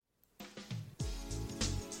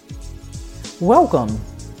Welcome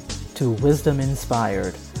to Wisdom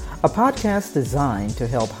Inspired, a podcast designed to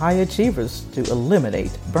help high achievers to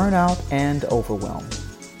eliminate burnout and overwhelm.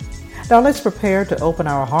 Now let's prepare to open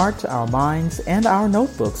our hearts, our minds, and our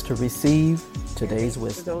notebooks to receive today's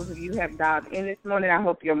wisdom. For those of you who have dialed in this morning, I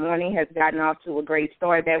hope your morning has gotten off to a great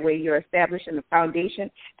start. That way you're establishing the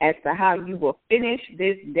foundation as to how you will finish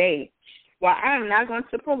this day. Well, I am not going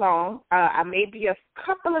to prolong. I may be a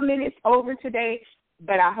couple of minutes over today,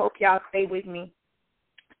 but I hope y'all stay with me.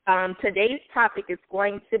 Today's topic is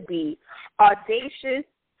going to be audacious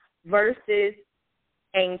versus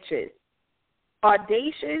anxious.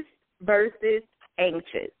 Audacious versus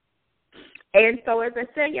anxious. And so as I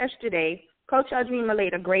said yesterday, Coach Audrina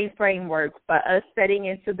laid a great framework for us setting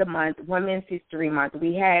into the month, Women's History Month.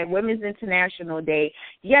 We had Women's International Day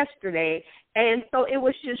yesterday, and so it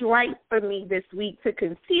was just right for me this week to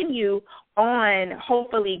continue on,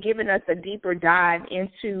 hopefully giving us a deeper dive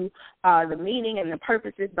into the meaning and the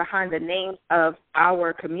purposes behind the names of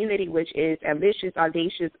our community, which is ambitious,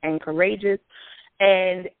 audacious, and courageous,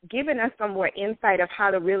 and giving us some more insight of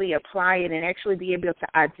how to really apply it and actually be able to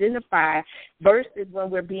identify versus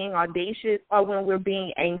when we're being audacious or when we're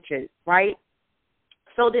being anxious, right?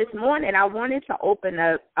 So this morning I wanted to open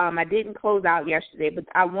up, I didn't close out yesterday, but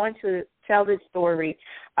I want to tell this story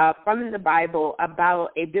from the Bible about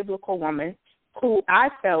a biblical woman who I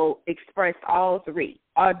felt expressed all three,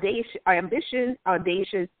 ambitious,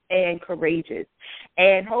 audacious, and courageous.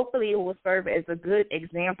 And hopefully it will serve as a good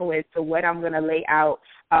example as to what I'm going to lay out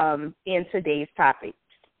in today's topic.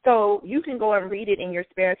 So you can go and read it in your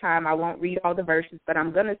spare time. I won't read all the verses, but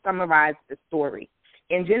I'm going to summarize the story.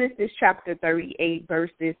 In Genesis chapter 38,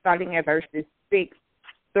 starting at verses 6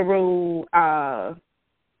 through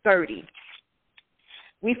 30,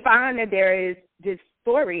 we find that there is this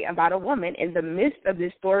story about a woman in the midst of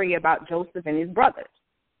this story about Joseph and his brothers.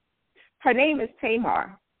 Her name is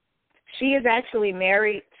Tamar. She is actually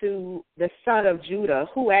married to the son of Judah,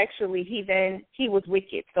 who actually he was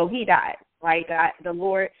wicked, so he died. Right, the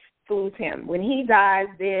Lord slew him. When he dies,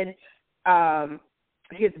 then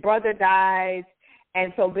his brother dies,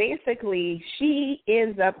 and so basically she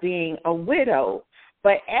ends up being a widow.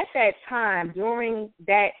 But at that time, during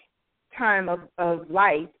that time of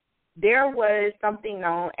life, there was something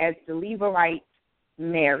known as the Levirate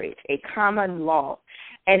marriage, a common law.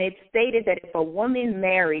 And it stated that if a woman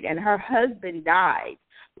married and her husband died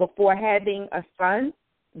before having a son,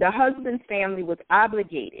 the husband's family was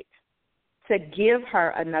obligated to give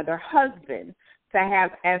her another husband to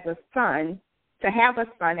have a son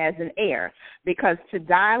as an heir, because to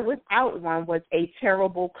die without one was a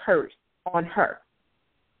terrible curse on her.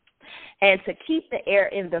 And to keep the heir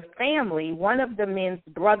in the family, one of the men's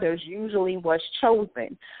brothers usually was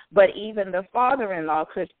chosen, but even the father-in-law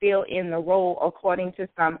could fill in the role according to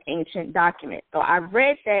some ancient document. So I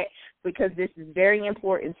read that because this is very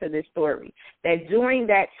important to this story, that during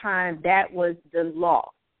that time, that was the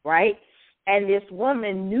law, right? And this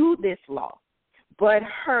woman knew this law, but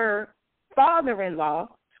her father-in-law,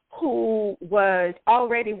 who was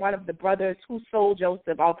already one of the brothers who sold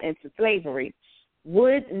Joseph off into slavery,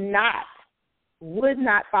 would not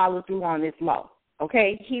follow through on this law,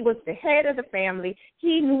 okay? He was the head of the family.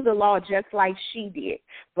 He knew the law just like she did,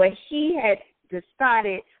 but he had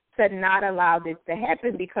decided to not allow this to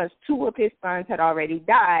happen because two of his sons had already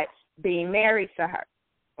died being married to her,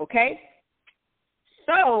 okay?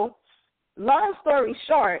 So, long story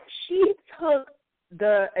short, she took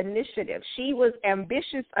the initiative. She was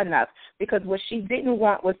ambitious enough because what she didn't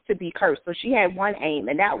want was to be cursed. So she had one aim,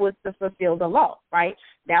 and that was to fulfill the law, right?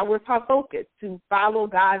 That was her focus, to follow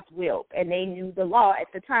God's will. And they knew the law at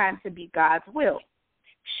the time to be God's will.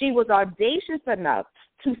 She was audacious enough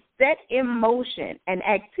to set in motion an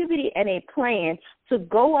activity and a plan to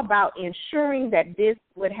go about ensuring that this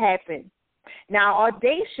would happen. Now,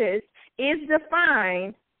 audacious is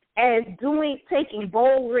defined as taking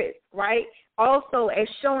bold risks, right? Also as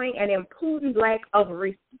showing an imprudent lack of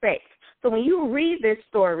respect. So when you read this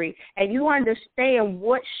story and you understand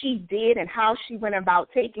what she did and how she went about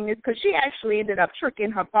taking this, because she actually ended up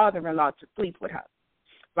tricking her father-in-law to sleep with her,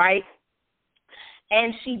 right?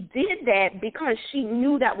 And she did that because she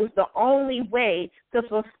knew that was the only way to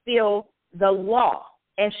fulfill the law.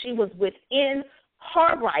 And she was within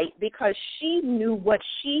her right because she knew what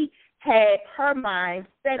she had her mind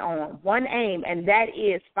set on, one aim, and that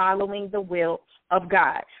is following the will of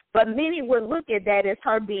God. But many would look at that as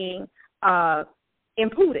her being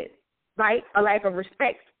imprudent, right? A lack of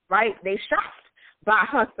respect, right? They shocked by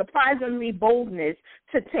her surprisingly boldness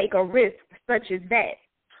to take a risk such as that.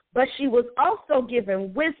 But she was also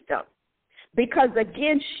given wisdom because,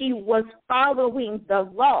 again, she was following the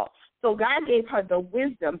law. So God gave her the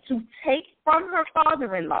wisdom to take from her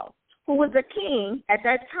father-in-law, who was a king at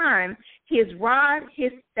that time, his rod,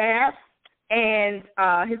 his staff, and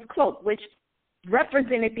his cloak, which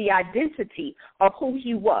represented the identity of who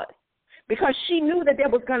he was, because she knew that there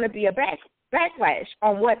was going to be a backlash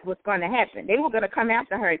on what was going to happen. They were going to come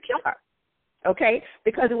after her and kill her, okay,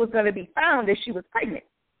 because it was going to be found that she was pregnant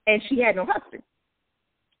and she had no husband.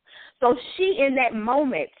 So she, in that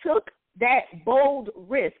moment, took that bold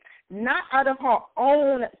risk, not out of her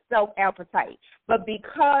own self-appetite, but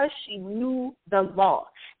because she knew the law,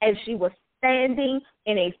 and she was standing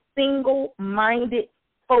in a single-minded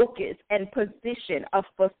focus and position of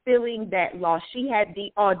fulfilling that law. She had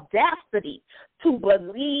the audacity to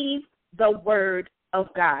believe the word of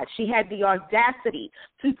God. She had the audacity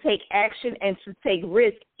to take action and to take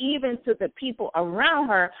risk, even to the people around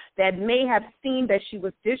her that may have seen that she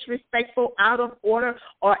was disrespectful, out of order,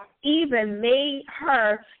 or even made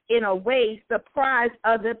her, in a way, surprise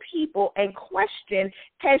other people and question,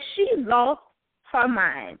 has she lost her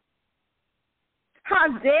mind? How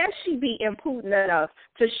dare she be imprudent enough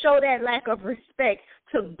to show that lack of respect,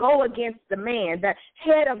 to go against the man, the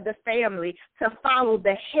head of the family, to follow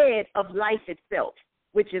the head of life itself,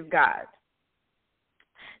 which is God?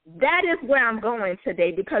 That is where I'm going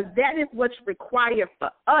today, because that is what's required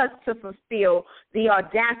for us to fulfill the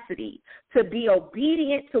audacity, to be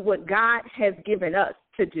obedient to what God has given us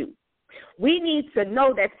to do. We need to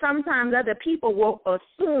know that sometimes other people will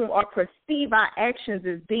assume or perceive our actions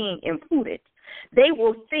as being imprudent. They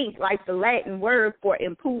will think, like the Latin word for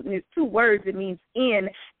imprudent is two words. It means in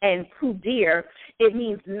and prudere. It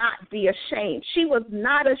means not be ashamed. She was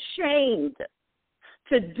not ashamed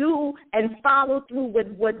to do and follow through with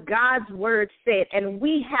what God's word said, and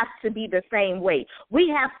we have to be the same way. We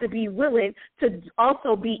have to be willing to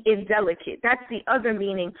also be indelicate. That's the other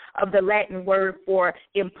meaning of the Latin word for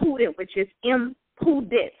impudent, which is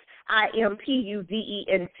impudent,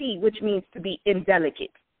 impudent, which means to be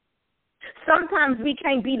indelicate. Sometimes we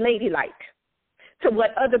can't be ladylike to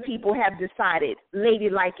what other people have decided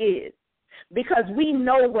ladylike is, because we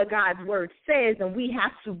know what God's word says, and we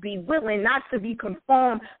have to be willing not to be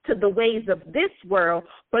conformed to the ways of this world,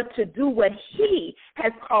 but to do what he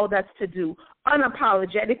has called us to do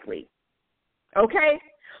unapologetically. Okay?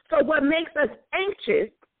 So what makes us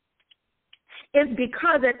anxious is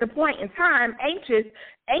because at the point in time,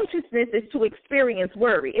 anxiousness is to experience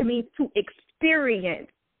worry. It means to experience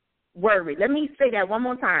worry. Let me say that one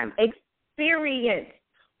more time. Experience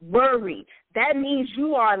worry. That means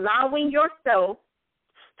you are allowing yourself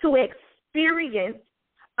to experience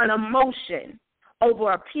an emotion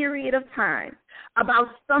over a period of time about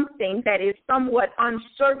something that is somewhat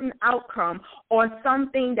uncertain outcome or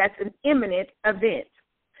something that's an imminent event,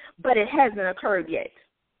 but it hasn't occurred yet.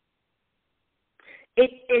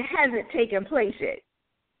 It hasn't taken place yet.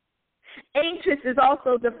 Anxious is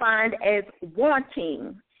also defined as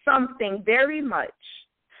wanting something very much,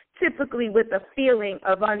 typically with a feeling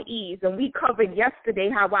of unease. And we covered yesterday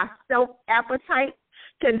how our self-appetite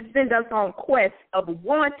can send us on quest of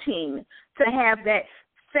wanting to have that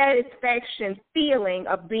satisfaction feeling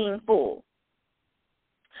of being full.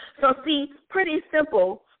 So see, pretty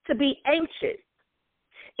simple, to be anxious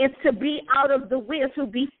is to be out of the will, to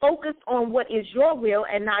be focused on what is your will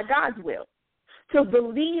and not God's will, to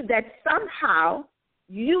believe that somehow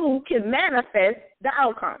you can manifest the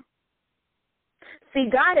outcome. See,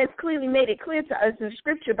 God has clearly made it clear to us in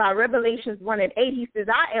Scripture by Revelations 1:8. He says,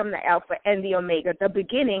 I am the Alpha and the Omega, the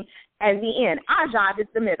beginning and the end. Our job is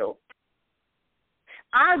the middle.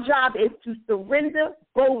 Our job is to surrender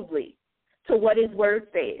boldly to what his word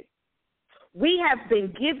says. We have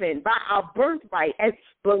been given by our birthright as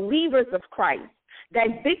believers of Christ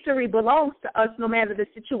that victory belongs to us no matter the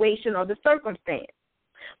situation or the circumstance.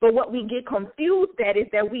 But what we get confused at is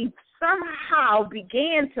that we somehow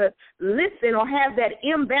began to listen or have that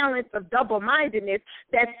imbalance of double-mindedness,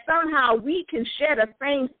 that somehow we can share the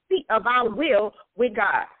same seat of our will with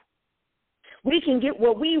God. We can get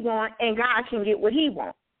what we want and God can get what he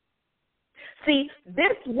wants. See,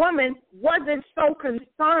 this woman wasn't so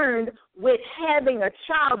concerned with having a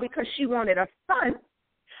child because she wanted a son.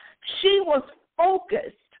 She was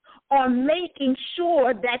focused on making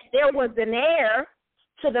sure that there was an heir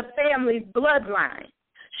to the family's bloodline.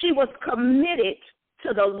 She was committed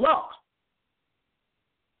to the law.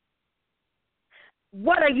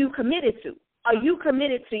 What are you committed to? Are you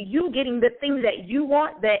committed to you getting the things that you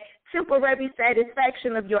want, that temporary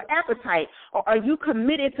satisfaction of your appetite, or are you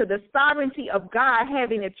committed to the sovereignty of God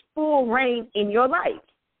having its full reign in your life?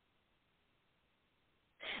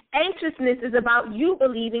 Anxiousness is about you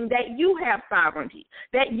believing that you have sovereignty,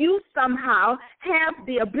 that you somehow have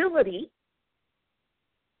the ability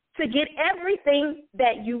to get everything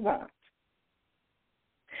that you want.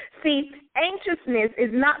 See, anxiousness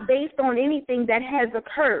is not based on anything that has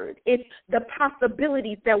occurred. It's the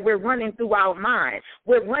possibilities that we're running through our mind.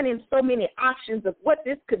 We're running so many options of what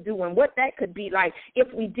this could do and what that could be like.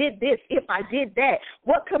 If we did this, if I did that,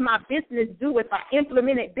 what could my business do if I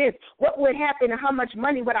implemented this? What would happen and how much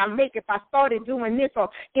money would I make if I started doing this? Or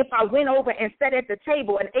if I went over and sat at the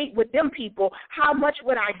table and ate with them people, how much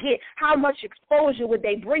would I get? How much exposure would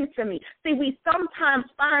they bring to me? See, we sometimes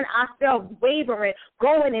find ourselves wavering,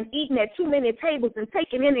 going and eating at too many tables and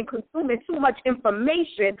taking in and consuming too much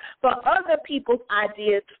information for other people's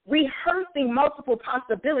ideas, rehearsing multiple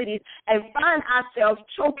possibilities, and find ourselves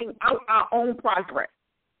choking out our own progress.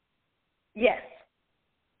 Yes.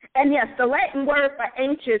 And yes, the Latin word for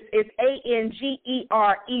anxious is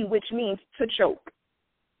angere, which means to choke.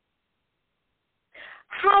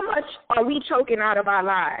 How much are we choking out of our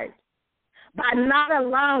lives by not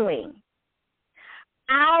allowing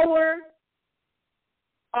our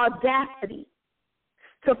audacity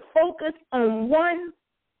to focus on one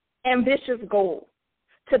ambitious goal,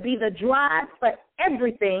 to be the drive for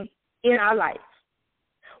everything in our life?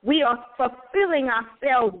 We are fulfilling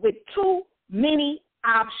ourselves with too many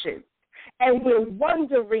options, and we're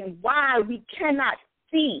wondering why we cannot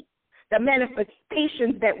see the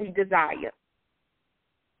manifestations that we desire.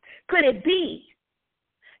 Could it be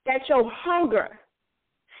that your hunger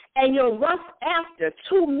and your lust after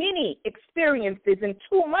too many experiences and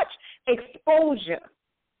too much exposure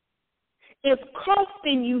is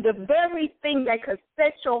costing you the very thing that could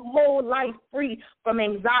set your whole life free from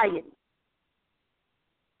anxiety?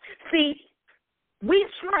 See, we're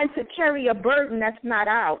trying to carry a burden that's not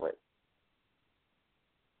ours.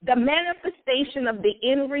 The manifestation of the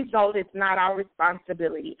end result is not our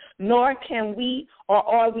responsibility, nor can we or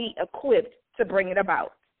are we equipped to bring it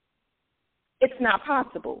about. It's not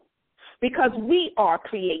possible because we are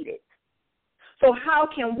created. So how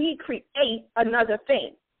can we create another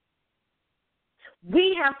thing?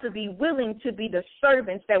 We have to be willing to be the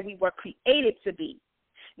servants that we were created to be.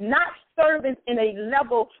 Not servants in a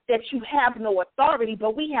level that you have no authority,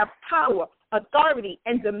 but we have power, authority,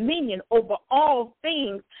 and dominion over all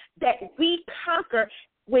things that we conquer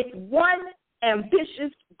with one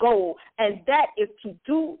ambitious goal, and that is to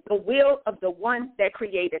do the will of the one that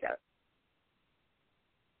created us.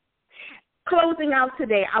 Closing out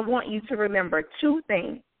today, I want you to remember two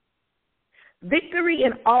things. Victory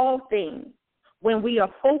in all things, when we are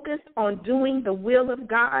focused on doing the will of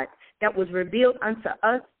God that was revealed unto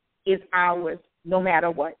us, is ours no matter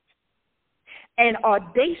what. And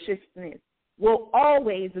audaciousness will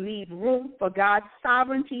always leave room for God's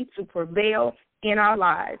sovereignty to prevail in our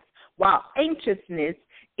lives, while anxiousness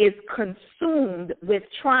is consumed with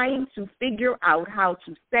trying to figure out how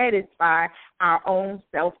to satisfy our own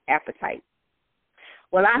self-appetite.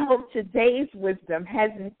 Well, I hope today's wisdom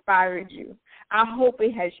has inspired you. I hope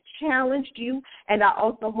it has challenged you, and I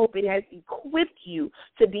also hope it has equipped you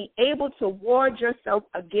to be able to ward yourself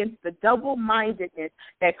against the double-mindedness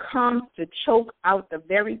that comes to choke out the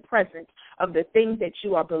very presence of the things that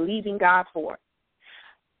you are believing God for.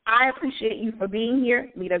 I appreciate you for being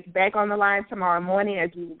here. Meet us back on the line tomorrow morning as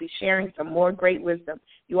we will be sharing some more great wisdom.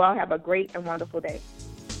 You all have a great and wonderful day.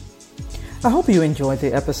 I hope you enjoyed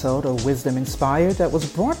the episode of Wisdom Inspired that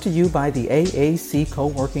was brought to you by the AAC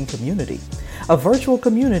Co-working Community, a virtual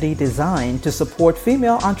community designed to support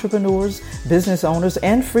female entrepreneurs, business owners,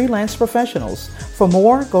 and freelance professionals. For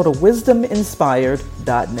more, go to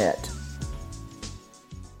wisdominspired.net.